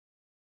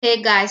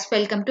Hey guys,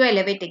 welcome to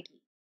Elevate Techie.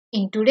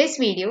 In today's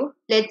video,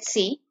 let's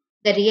see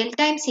the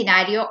real-time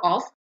scenario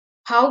of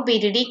how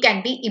BDD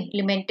can be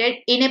implemented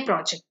in a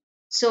project.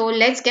 So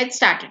let's get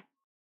started.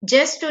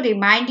 Just to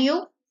remind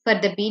you, for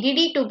the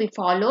BDD to be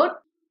followed,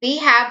 we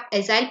have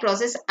Agile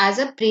process as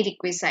a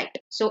prerequisite.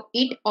 So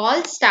it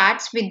all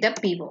starts with the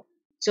PO.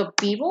 So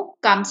PO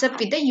comes up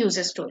with the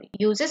user story.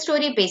 User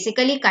story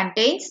basically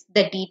contains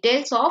the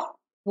details of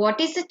what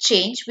is the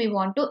change we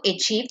want to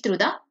achieve through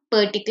the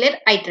particular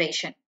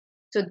iteration.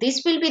 So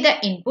this will be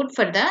the input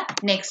for the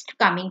next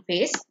coming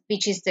phase,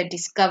 which is the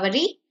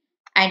discovery.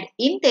 And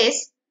in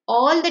this,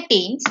 all the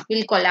teams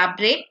will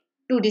collaborate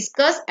to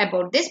discuss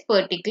about this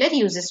particular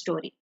user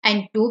story.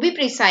 And to be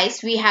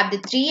precise, we have the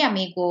three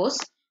amigos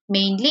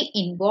mainly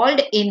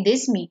involved in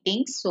this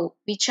meeting. So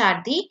which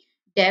are the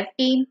dev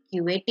team,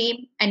 QA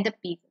team and the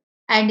people.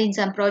 And in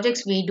some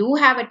projects, we do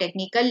have a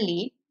technical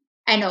lead.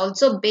 And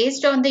also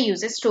based on the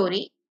user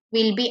story,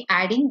 we'll be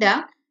adding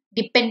the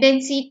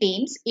dependency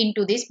teams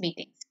into these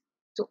meetings.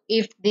 So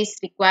if this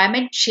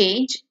requirement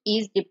change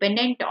is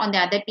dependent on the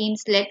other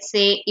teams, let's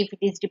say if it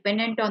is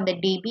dependent on the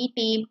DB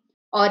team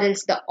or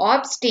else the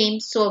ops team,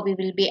 so we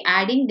will be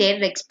adding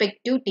their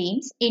respective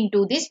teams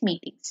into these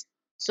meetings.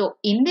 So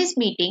in this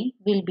meeting,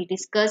 we'll be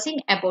discussing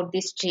about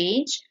this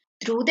change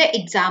through the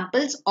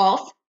examples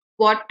of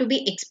what to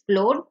be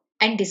explored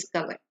and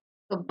discovered.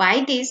 So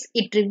by this,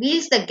 it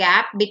reveals the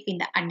gap between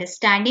the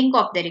understanding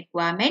of the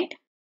requirement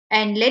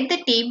and let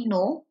the team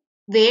know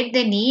where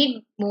they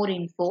need more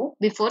info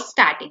before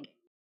starting it.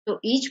 So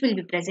each will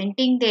be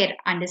presenting their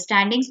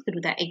understandings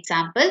through the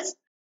examples,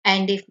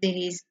 and if there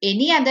is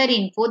any other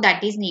info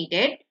that is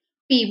needed,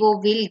 PO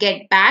will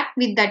get back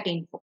with that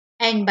info.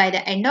 And by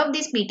the end of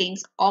these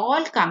meetings,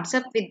 all comes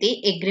up with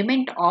the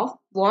agreement of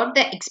what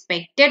the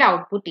expected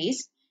output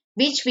is,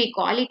 which we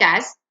call it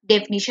as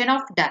definition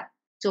of done.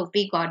 So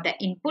we got the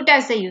input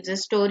as the user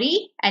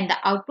story and the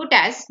output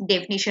as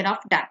definition of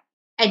done,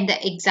 and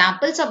the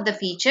examples of the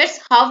features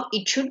how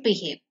it should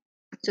behave.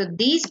 So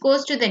these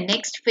goes to the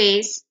next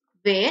phase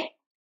where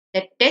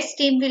the test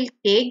team will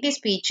take these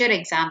feature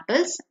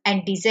examples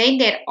and design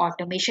their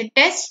automation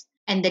tests,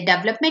 and the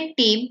development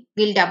team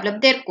will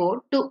develop their code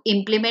to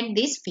implement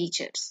these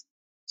features.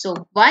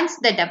 So once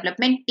the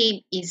development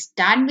team is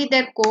done with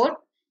their code,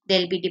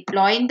 they'll be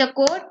deploying the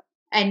code,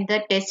 and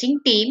the testing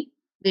team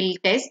will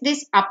test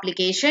this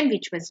application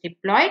which was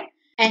deployed.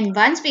 And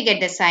once we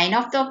get the sign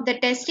off of the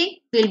testing,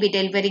 we'll be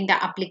delivering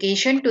the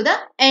application to the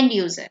end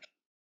user.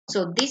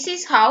 So this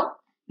is how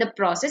the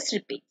process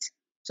repeats.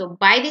 So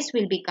by this,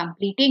 we'll be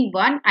completing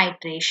one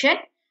iteration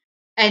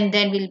and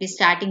then we'll be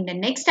starting the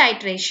next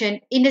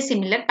iteration in a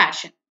similar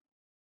fashion.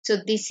 So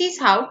this is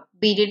how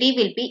BDD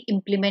will be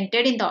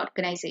implemented in the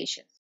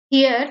organization.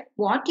 Here,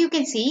 what you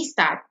can see is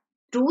that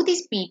through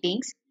these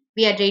meetings,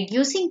 we are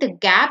reducing the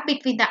gap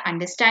between the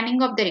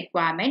understanding of the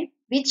requirement,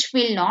 which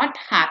will not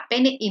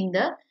happen in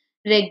the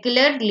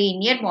regular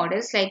linear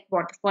models like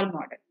waterfall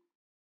model.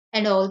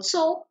 And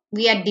also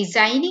we are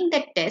designing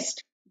the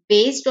test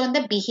based on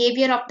the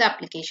behavior of the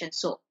application.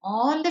 So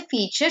all the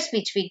features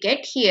which we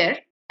get here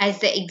as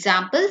the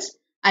examples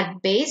are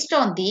based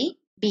on the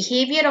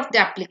behavior of the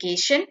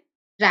application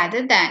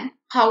rather than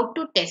how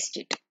to test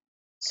it.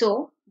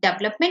 So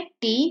development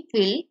team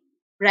will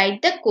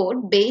write the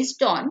code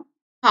based on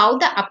how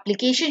the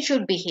application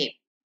should behave,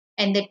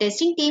 and the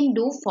testing team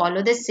do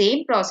follow the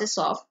same process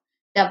of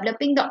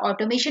developing the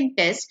automation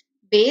test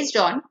based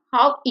on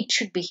how it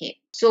should behave.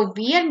 So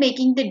we are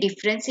making the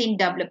difference in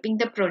developing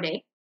the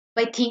product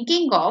by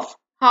thinking of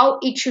how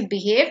it should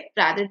behave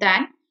rather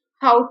than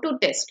how to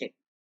test it.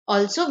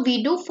 Also,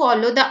 we do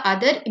follow the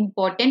other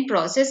important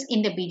process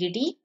in the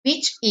BDD,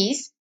 which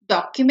is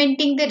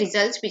documenting the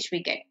results which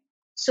we get.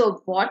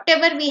 So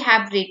whatever we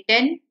have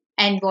written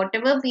and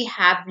whatever we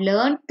have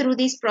learned through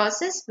this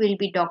process, we'll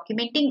be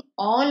documenting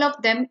all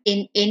of them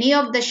in any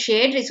of the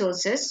shared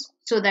resources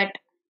so that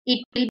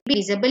it will be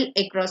visible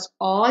across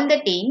all the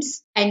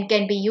teams and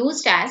can be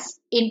used as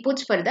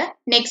inputs for the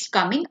next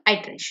coming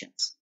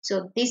iterations.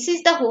 So this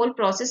is the whole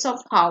process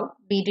of how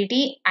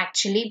BDD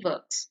actually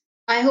works.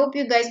 I hope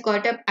you guys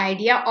got an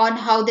idea on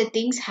how the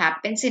things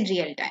happens in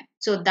real time.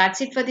 So that's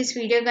it for this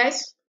video,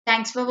 guys.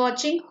 Thanks for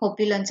watching. Hope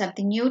you learned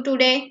something new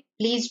today.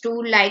 Please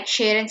do like,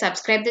 share and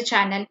subscribe the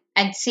channel,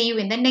 and see you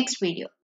in the next video.